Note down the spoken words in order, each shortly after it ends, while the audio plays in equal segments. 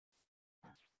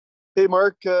Hey,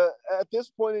 Mark, at this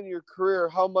point in your career,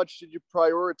 how much did you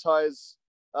prioritize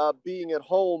being at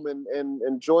home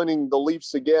and joining the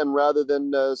Leafs again rather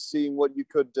than seeing what you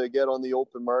could get on the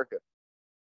open market?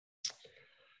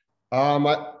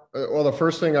 Well, the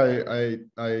first thing I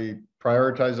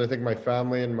prioritize, I think my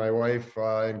family and my wife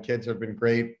and kids have been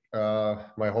great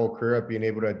my whole career at being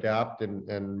able to adapt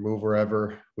and move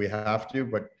wherever we have to.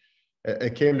 But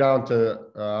it came down to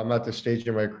I'm at the stage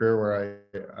in my career where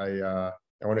I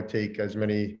want to take as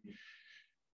many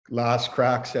last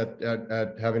cracks at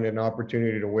having an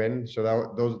opportunity to win. So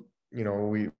those,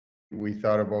 we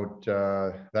thought about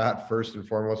that first and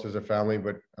foremost as a family,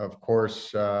 but of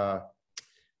course, not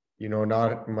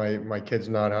my kids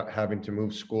not having to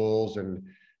move schools and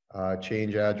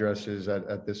change addresses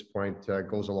at this point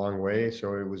goes a long way.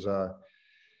 So it was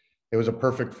a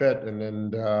perfect fit, and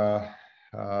then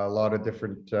a lot of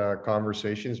different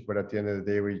conversations. But at the end of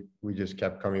the day, we just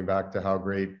kept coming back to how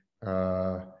great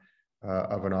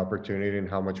of an opportunity and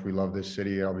how much we love this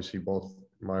city. Obviously, both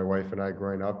my wife and I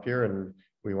growing up here, and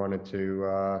we wanted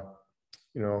to,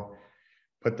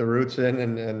 put the roots in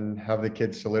and have the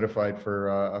kids solidified for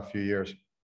a few years.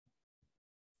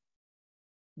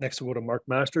 Next, we'll go to Mark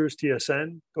Masters,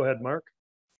 TSN. Go ahead, Mark.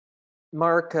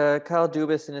 Mark, Kyle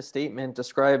Dubas in a statement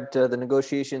described the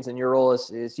negotiations in your role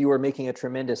as you were making a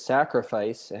tremendous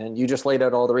sacrifice, and you just laid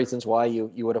out all the reasons why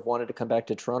you would have wanted to come back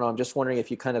to Toronto. I'm just wondering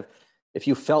if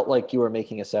you felt like you were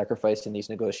making a sacrifice in these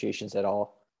negotiations at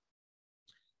all.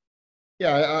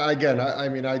 Yeah, I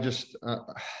mean, I just,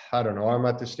 I don't know. I'm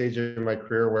at the stage in my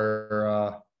career where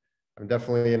I'm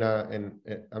definitely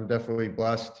I'm definitely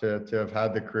blessed to have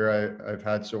had the career I've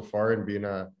had so far and be in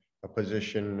a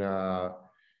position,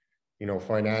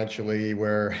 financially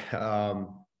where I'm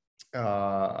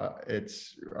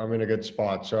in a good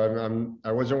spot. So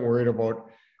I wasn't worried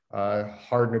about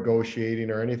hard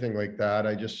negotiating or anything like that.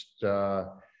 I just,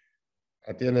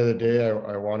 at the end of the day,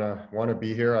 I want to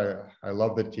be here. I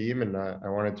love the team, and I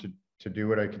wanted to do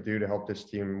what I could do to help this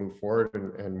team move forward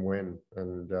and win.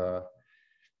 And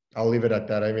I'll leave it at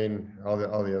that. I mean, all the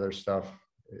other stuff,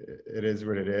 it is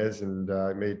what it is, and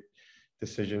I made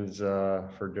decisions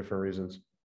for different reasons.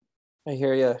 I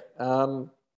hear you.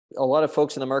 A lot of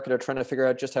folks in the market are trying to figure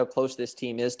out just how close this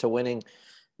team is to winning.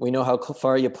 We know how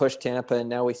far you pushed Tampa, and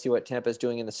now we see what Tampa is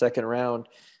doing in the second round.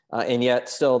 And yet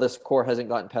still this core hasn't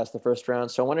gotten past the first round.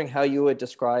 So I'm wondering how you would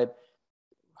describe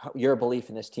your belief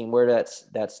in this team, where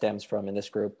that stems from in this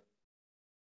group.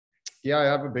 Yeah, I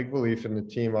have a big belief in the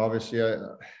team. Obviously,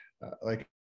 like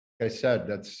I said,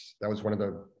 that was one of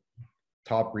the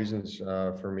top reasons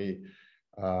for me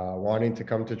wanting to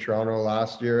come to Toronto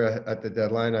last year at the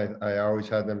deadline. I always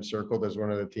had them circled as one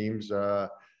of the teams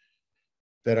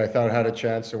that I thought had a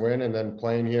chance to win, and then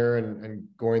playing here and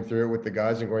going through it with the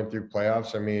guys and going through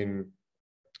playoffs. I mean,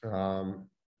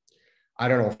 I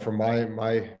don't know, from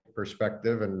my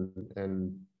perspective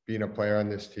and being a player on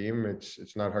this team,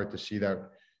 it's not hard to see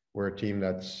that we're a team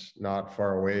that's not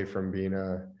far away from being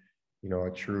a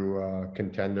true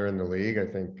contender in the league. I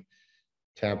think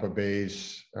Tampa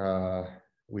Bay's,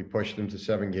 we pushed them to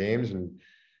 7 games, and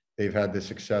they've had the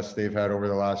success they've had over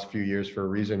the last few years for a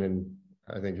reason. And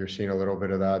I think you're seeing a little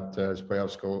bit of that as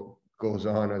playoffs goes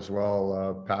on as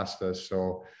well past us.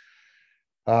 So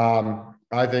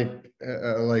I think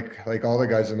like all the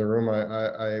guys in the room,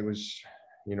 I was,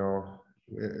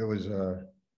 it was a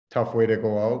tough way to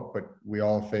go out, but we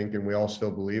all think and we all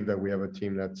still believe that we have a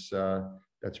team that's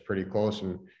pretty close,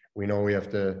 and we know we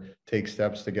have to take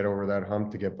steps to get over that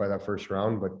hump to get by that first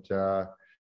round. But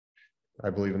I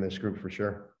believe in this group for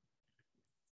sure.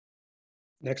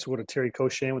 Next, we'll go to Terry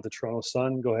Cochane with the Toronto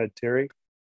Sun. Go ahead, Terry.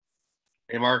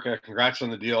 Hey, Mark, congrats on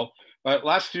the deal.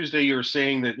 Last Tuesday, you were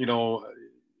saying that,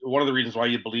 one of the reasons why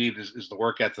you believe is the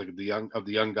work ethic of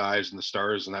the young guys and the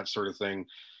stars and that sort of thing,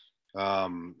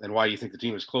 and why you think the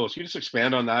team is close. Can you just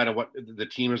expand on that and what the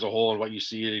team as a whole and what you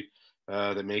see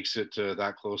that makes it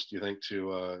that close, do you think,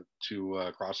 to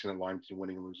crossing that line between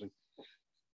winning and losing?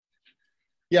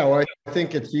 Yeah, well, I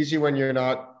think it's easy when you're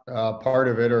not part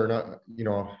of it or not,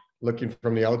 looking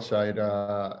from the outside.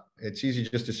 It's easy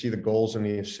just to see the goals and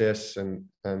the assists and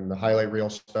the highlight reel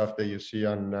stuff that you see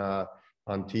on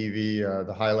TV,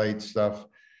 the highlight stuff,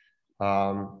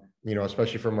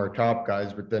 especially from our top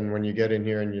guys. But then when you get in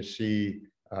here and you see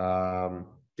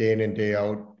day in and day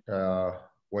out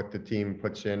what the team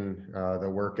puts in, the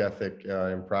work ethic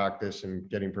in practice and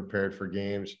getting prepared for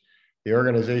games, the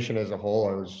organization as a whole,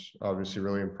 I was obviously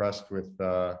really impressed with,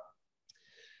 the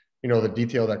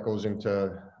detail that goes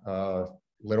into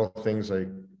little things like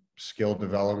skill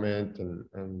development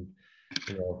and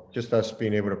just us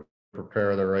being able to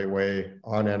prepare the right way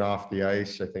on and off the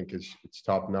ice, I think it's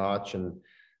top notch. And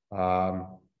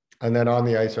then on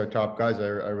the ice, our top guys,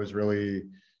 I was really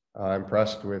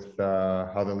impressed with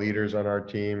how the leaders on our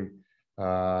team,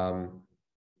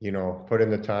 put in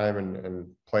the time and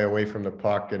play away from the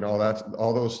puck and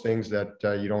all those things that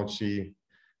you don't see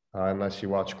unless you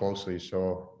watch closely.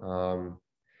 So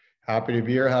happy to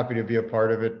be here, happy to be a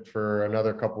part of it for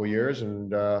another couple of years,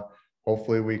 and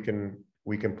hopefully we can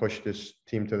push this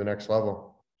team to the next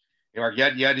level. Yeah, Mark,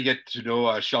 you had to get to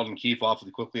know Sheldon Keefe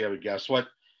awfully quickly, I would guess.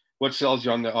 What sells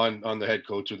you on the head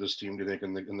coach of this team, do you think,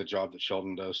 in the job that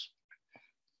Sheldon does?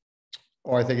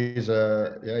 Oh, I think he's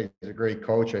a great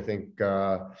coach. I think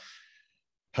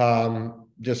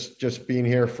just being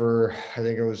here for, I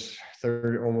think it was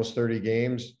almost 30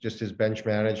 games, just his bench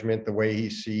management, the way he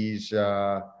sees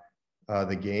the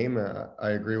game.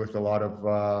 I agree with a lot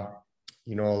of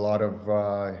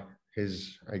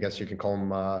his, I guess you can call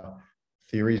them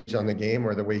theories on the game,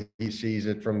 or the way he sees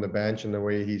it from the bench and the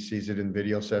way he sees it in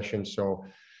video sessions. So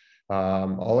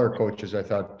all our coaches, I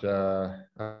thought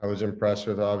I was impressed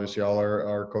with, obviously all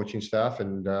our coaching staff.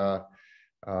 And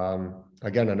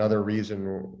again, another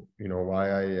reason, why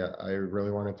I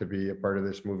really wanted to be a part of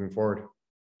this moving forward.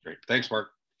 Great. Thanks,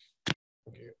 Mark.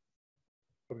 Okay.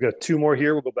 We've got two more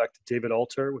here. We'll go back to David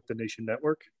Alter with the Nation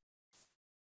Network.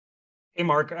 Hey,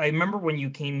 Mark, I remember when you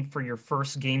came for your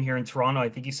first game here in Toronto, I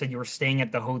think you said you were staying at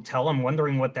the hotel. I'm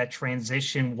wondering what that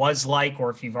transition was like, or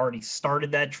if you've already started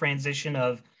that transition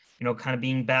of, kind of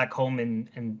being back home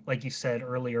and like you said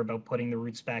earlier about putting the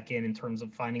roots back in terms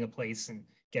of finding a place and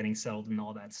getting settled and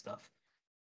all that stuff.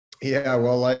 Yeah,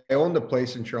 well, I owned a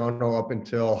place in Toronto up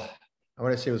until, I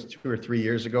want to say it was 2 or 3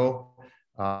 years ago.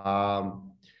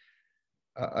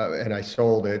 And I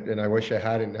sold it, and I wish I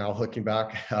hadn't now looking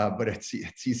back, but it's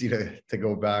easy to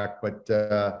go back. But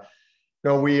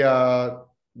no,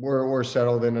 we're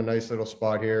settled in a nice little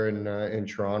spot here in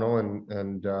Toronto,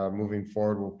 and moving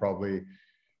forward, we'll probably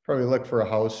look for a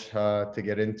house to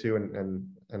get into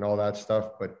and all that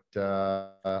stuff. But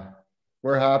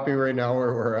we're happy right now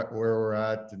where we're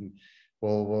at, and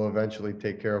we'll eventually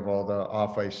take care of all the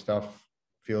off ice stuff.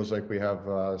 Feels like we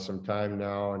have some time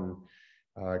now, and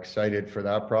excited for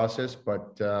that process.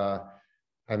 But I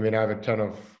have a ton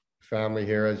of family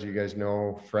here, as you guys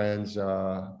know, friends,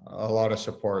 a lot of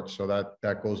support, so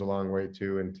that goes a long way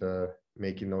too into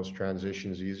making those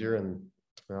transitions easier. And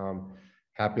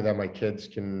happy that my kids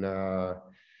can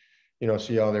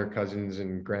see all their cousins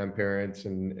and grandparents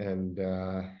and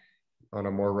on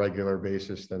a more regular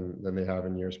basis than they have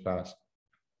in years past.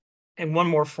 And one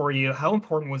more for you. How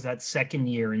important was that second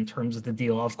year in terms of the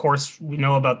deal? Of course, we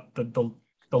know about the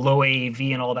low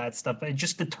AAV and all that stuff, but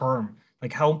just the term,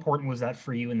 like how important was that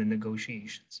for you in the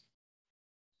negotiations?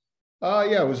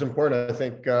 Yeah, it was important. I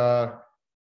think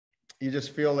you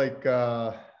just feel like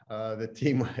the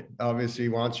team obviously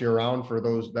wants you around for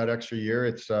that extra year.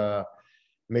 It's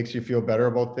makes you feel better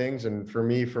about things. And for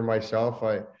myself,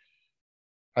 I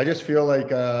just feel like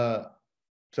to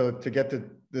get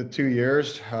the 2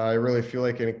 years, I really feel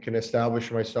like I can establish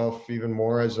myself even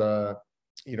more as a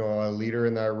leader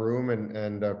in that room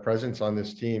and a presence on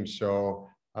this team. So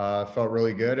felt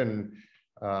really good, and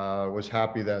was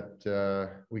happy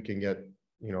that we can get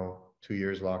 2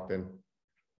 years locked in.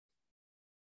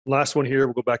 Last one here.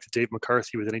 We'll go back to Dave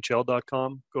McCarthy with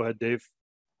NHL.com. Go ahead, Dave.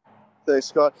 Thanks,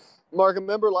 Scott. Mark, I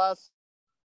remember last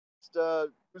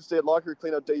Tuesday at Locker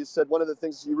Cleanout Day, you said one of the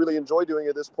things you really enjoy doing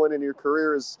at this point in your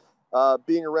career is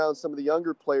being around some of the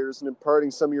younger players and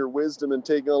imparting some of your wisdom and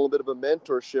taking on a little bit of a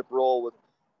mentorship role with,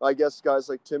 I guess, guys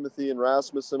like Timothy and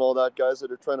Rasmus and all that, guys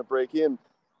that are trying to break in.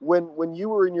 When you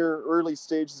were in your early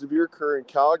stages of your career in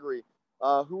Calgary,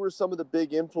 who were some of the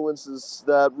big influences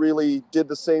that really did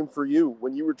the same for you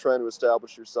when you were trying to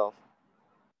establish yourself?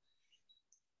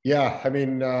 Yeah,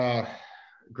 a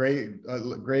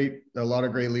lot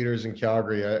of great leaders in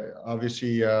Calgary.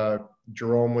 Obviously,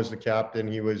 Jerome was the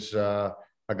captain. He was a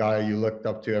guy you looked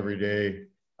up to every day.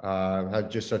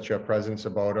 Had just such a presence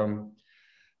about him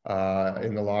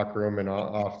in the locker room and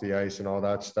off the ice and all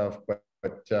that stuff. But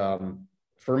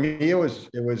for me, it was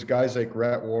guys like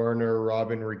Rhett Warner,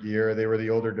 Robin Regier. They were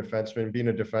the older defensemen. Being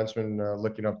a defenseman,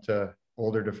 looking up to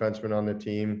older defensemen on the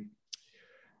team.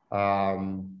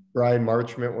 Brian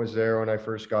Marchment was there when I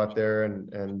first got there,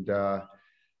 and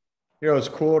it's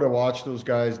cool to watch those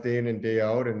guys day in and day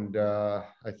out. And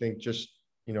I think just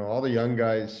all the young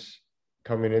guys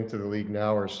coming into the league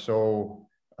now are so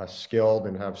skilled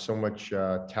and have so much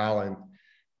talent.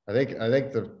 I think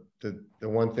the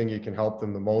one thing you can help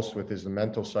them the most with is the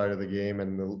mental side of the game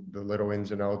and the little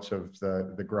ins and outs of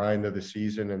the grind of the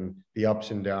season and the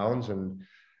ups and downs. And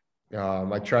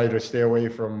I try to stay away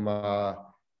from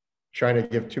trying to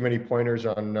give too many pointers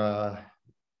on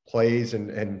plays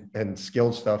and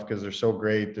skilled stuff, because they're so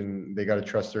great and they got to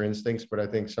trust their instincts. But I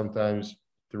think sometimes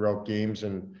throughout games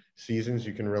and seasons,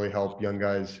 you can really help young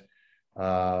guys,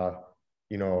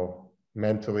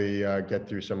 mentally get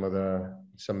through some of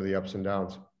the ups and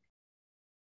downs.